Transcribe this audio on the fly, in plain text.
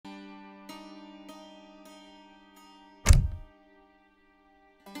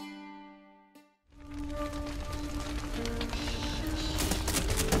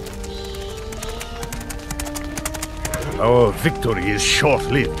Our victory is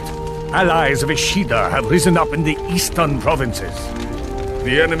short-lived. Allies of Ishida have risen up in the eastern provinces.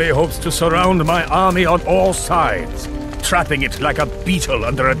 The enemy hopes to surround my army on all sides, trapping it like a beetle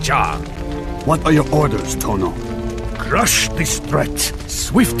under a jar. What are your orders, Tono? Crush this threat,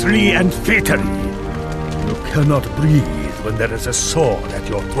 swiftly and fatally. You cannot breathe when there is a sword at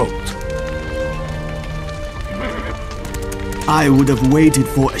your throat. I would have waited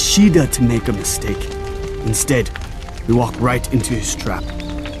for Ishida to make a mistake. Instead, we walk right into his trap.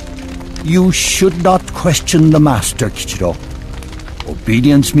 You should not question the master, Kichiro.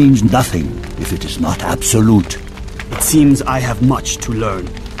 Obedience means nothing if it is not absolute. It seems I have much to learn.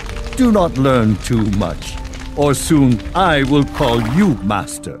 Do not learn too much, or soon I will call you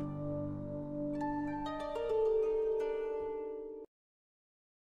master.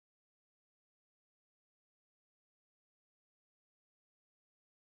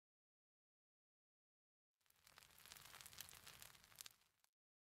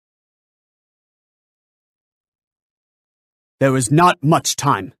 There is not much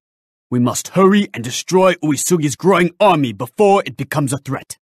time. We must hurry and destroy Uesugi's growing army before it becomes a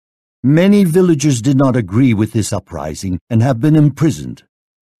threat. Many villagers did not agree with this uprising and have been imprisoned.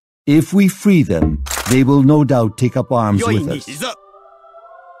 If we free them, they will no doubt take up arms with us.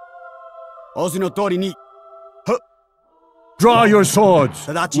 Draw your swords!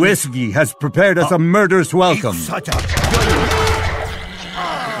 Uesugi has prepared us a murderous welcome.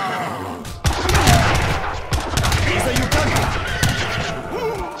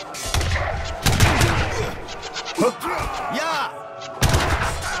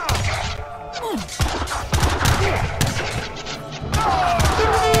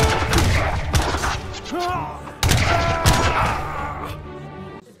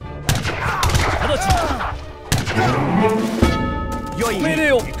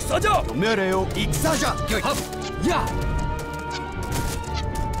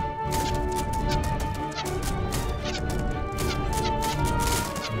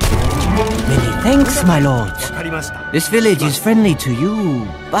 Many thanks, my lords. This village is friendly to you,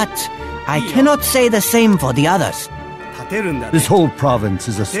 but I cannot say the same for the others. This whole province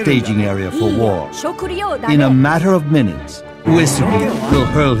is a staging area for war. In a matter of minutes, Uesugi will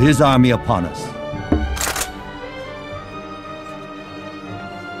hurl his army upon us.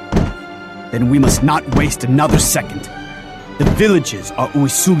 Then we must not waste another second. The villages are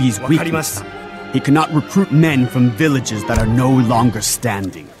Uesugi's weakness. He cannot recruit men from villages that are no longer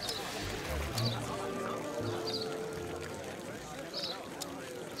standing.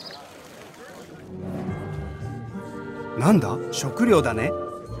 Nanda? 食料だね。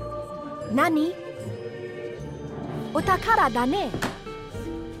何？お宝だね。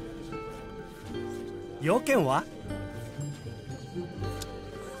要件は？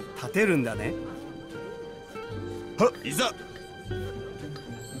立てるんだね。はっ、いざ。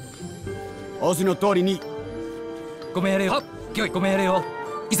仰せの通りに。ご命令を。御意ご命令を。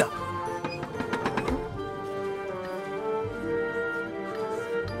いざ。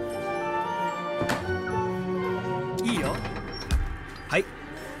いいよ。はい。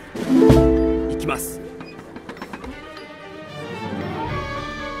行きます。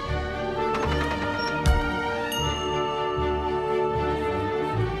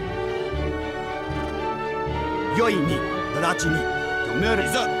御意に直ちに御命令い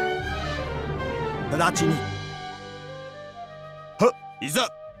ざ直ちにはっいざ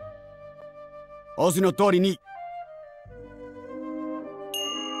仰せの通りに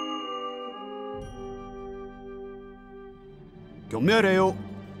御命令を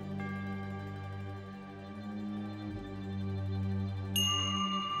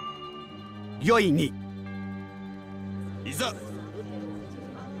御意にいざ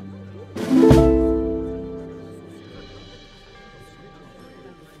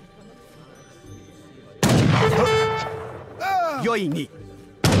御意に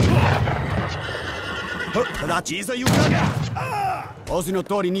直ちいざ行か仰せの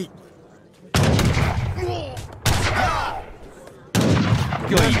通りに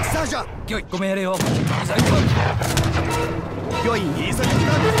御意戦じゃ御意ご命令をいざ行か御意にいざ行か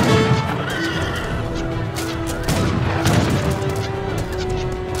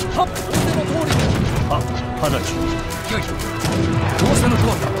はっ仰せの通りはっ直ち御意仰せの通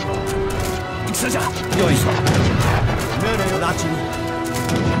り戦じゃ御意さ命令を直ちに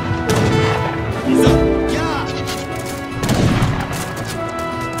いざや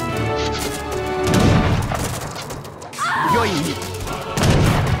御意に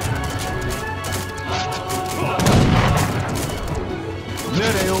命令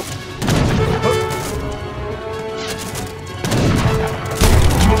を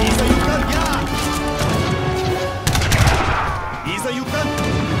いざ行かんや行かん。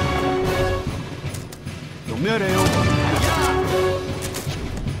読めれよ。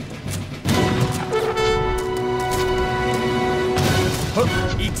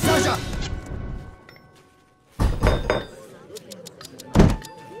戦じゃ。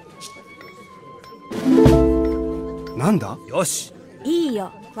なんだ。よし。いい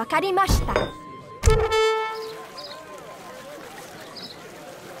よ、わかりました。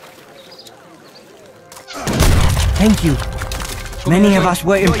Thank you. Many of us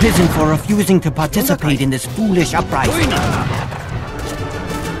were imprisoned for refusing to participate in this foolish uprising.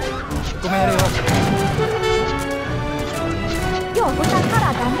 ようお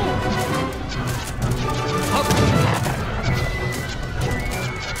宝だね。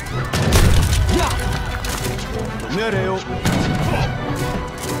命令を。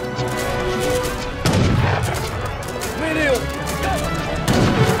命令を。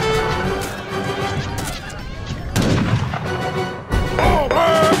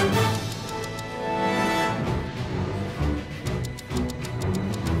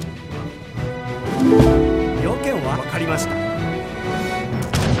要件は分かりました。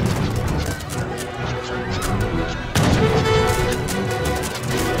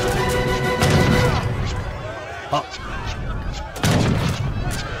あ。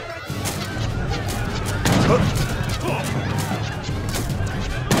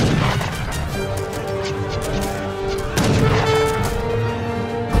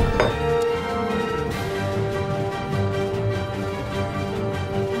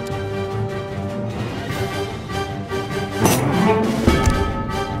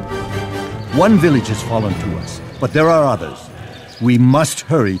One village has fallen to us, but there are others. We must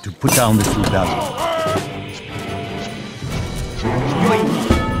hurry to put down this rebellion.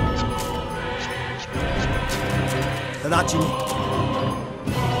 直ちに。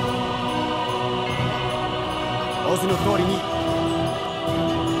オズの通りに。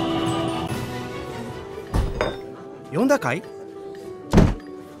呼んだかい？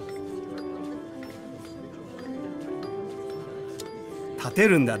立て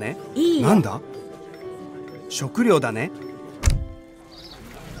るんだね。いいよ。なんだ？食料だね。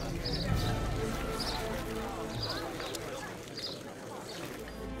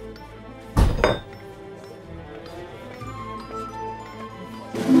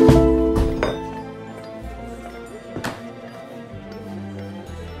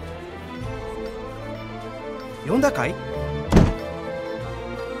呼んだかい？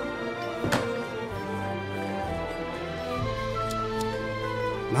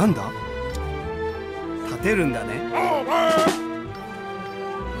なんだ？立てるんだね。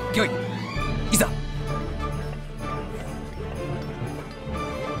よい、いざ。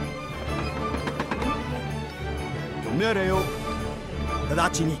命令よ。直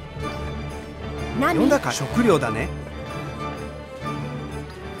ちに。何？呼んだか？食料だね。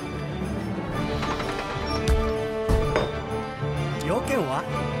要件は？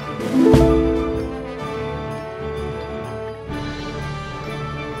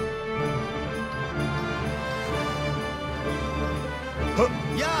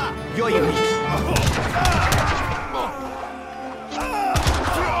よい。は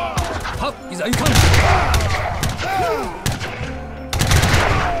いざ行かん。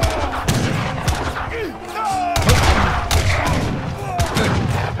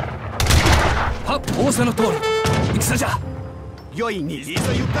仰せの通り戦じゃ。よいにい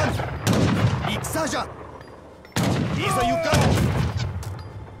ざ行かん。戦じゃ。いざ行かん。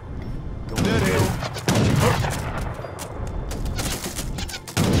どめれよ。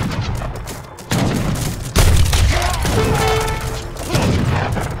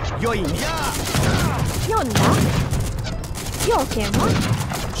よいに。読んだ？要件は？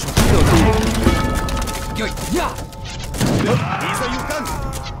食料だ。よい。や。いざ行かん。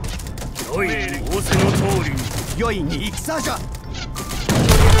よい、仰せの通りに。よいに戦じゃ。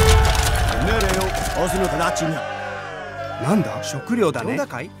命令を。オズの直ちに。なんだ？食料だね。呼んだ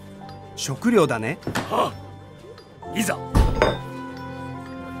かい？食料だね。はあ、いざ。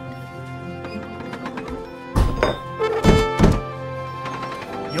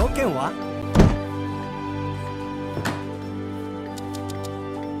要件は？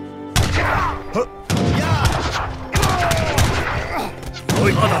はっ。や。お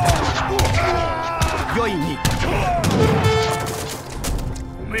い、まだ。よいに。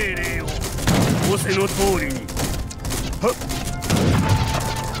命令を。仰せの通りに。はっ。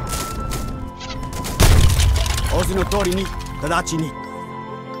仰せの通りに。直ちに。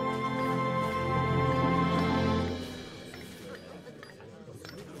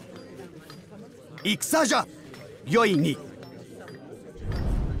戦じゃ。よいに。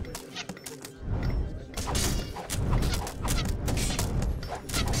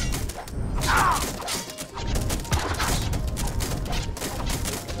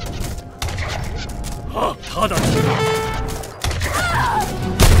直ちに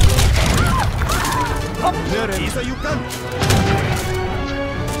いざ行かん。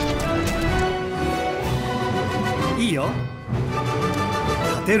いいよ。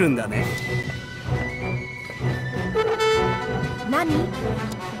勝てるんだね。何？立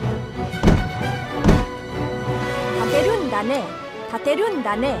てるんだね。立てるん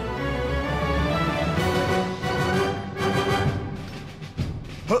だね。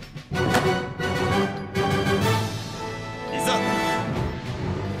いざ。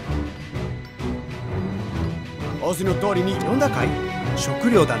仰せの通りに読んだかい？食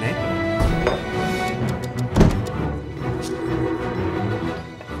料だね。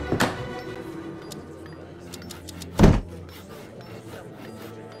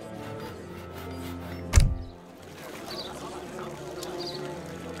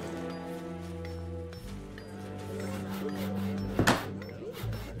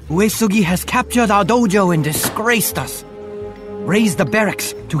Uesugi has captured our dojo and disgraced us. Raise the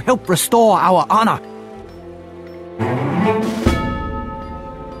barracks to help restore our honor.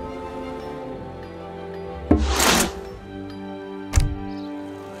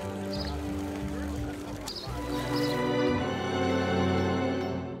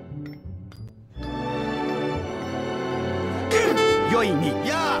 Yoi ni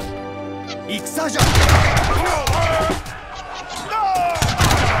ya! Ikusaじゃ!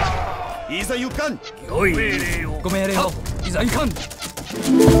 いざ行かん。よい。ご命令を。いざ行かん。ご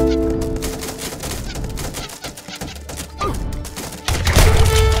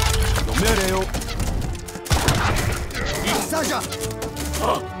命令を。戦じゃ。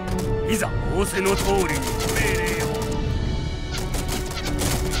あ、いざ仰せの通りに。命令を。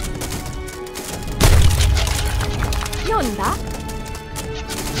読んだ？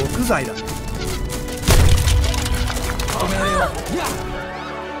木材だ。ご命令を。や。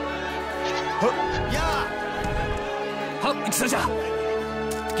はっ、戦じゃ。よ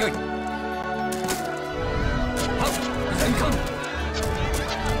い。はっ、いざ行かん。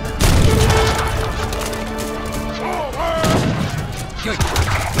よい。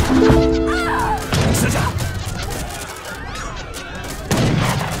戦じゃ。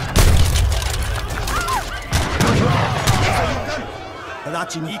直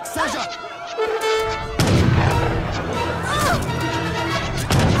ちに戦じゃ。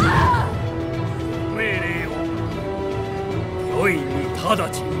よいに直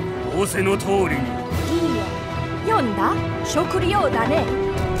ちに仰せの通りに。いいよ。読んだ？食料だね。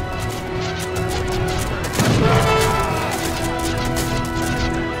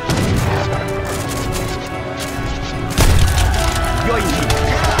よいに。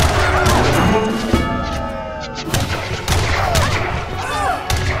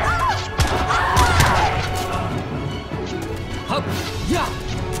はっや。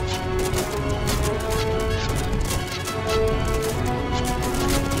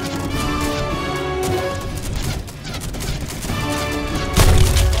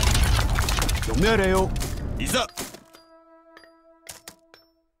命令を。いざ。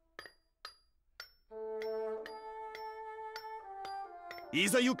い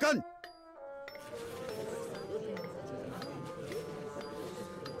ざ行かん。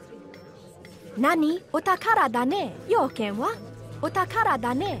何？お宝だね。要件は？お宝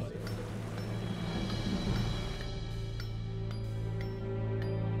だね。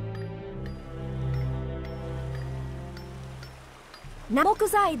木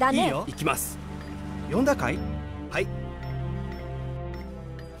材だね。いいよ。行きます。読んだかい？はい。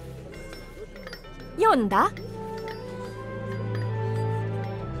読んだ？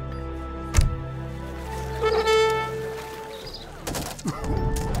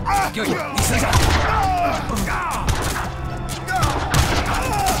よい、戦じゃ。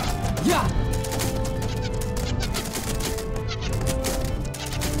や。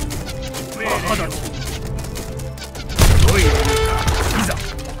命令を。よい。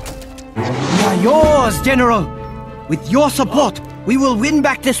We are yours, General! With your support, we will win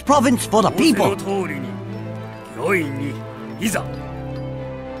back this province for the people! 仰せの通りに。よいに。いざ。は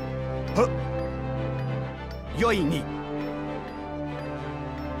っ。よいに。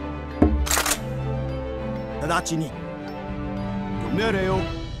直ちに。命令を。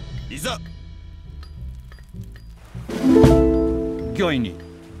いざ。御意に。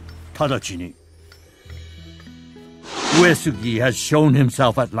直ちに。Uesugi has shown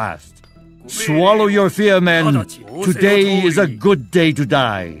himself at last. Swallow your fear, men. Today is a good day to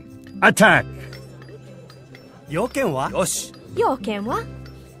die. Attack! 要件は？よし。要件は？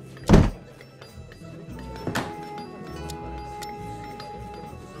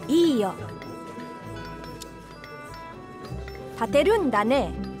いいよ。立てるんだ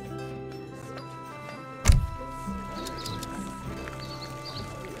ね。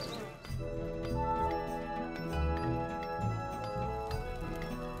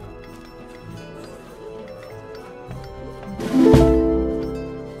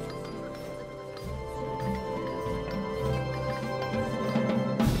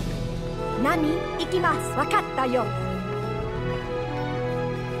何？行きます。わかったよ。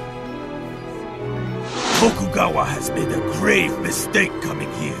Tokugawa has made a grave mistake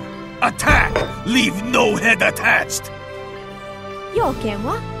coming here. Attack! Leave no head attached! 要件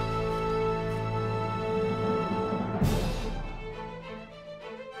は？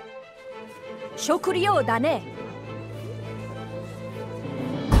食料だね。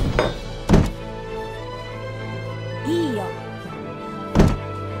いいよ。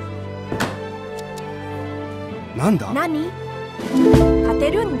なんだ？何？勝て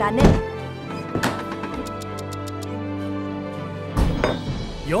るんだね。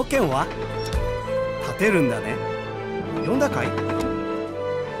要件は？立てるんだね。呼んだかい？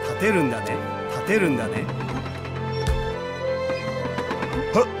立てるんだね。立てるんだね。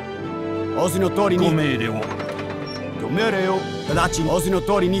はっ、仰せの通りに。ご命令を。ご命令を。直ちに仰せの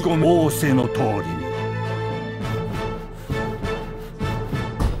通りに。仰せの通りに。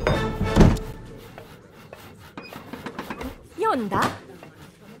読んだ？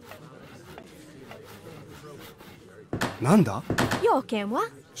なんだ？要件は？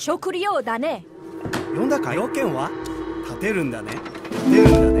食料だね。呼んだか？要件は？立てるんだね。立てる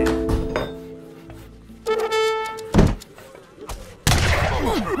んだね。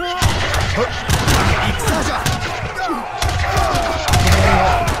戦じゃ。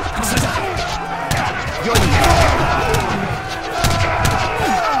戦じゃ。よい。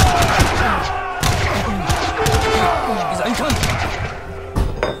いざいかん。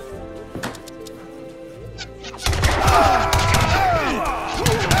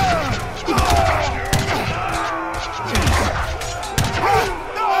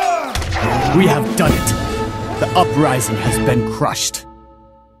We have done it. The uprising has been crushed.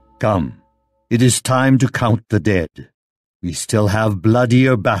 Come, it is time to count the dead. We still have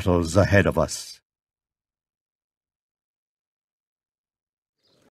bloodier battles ahead of us.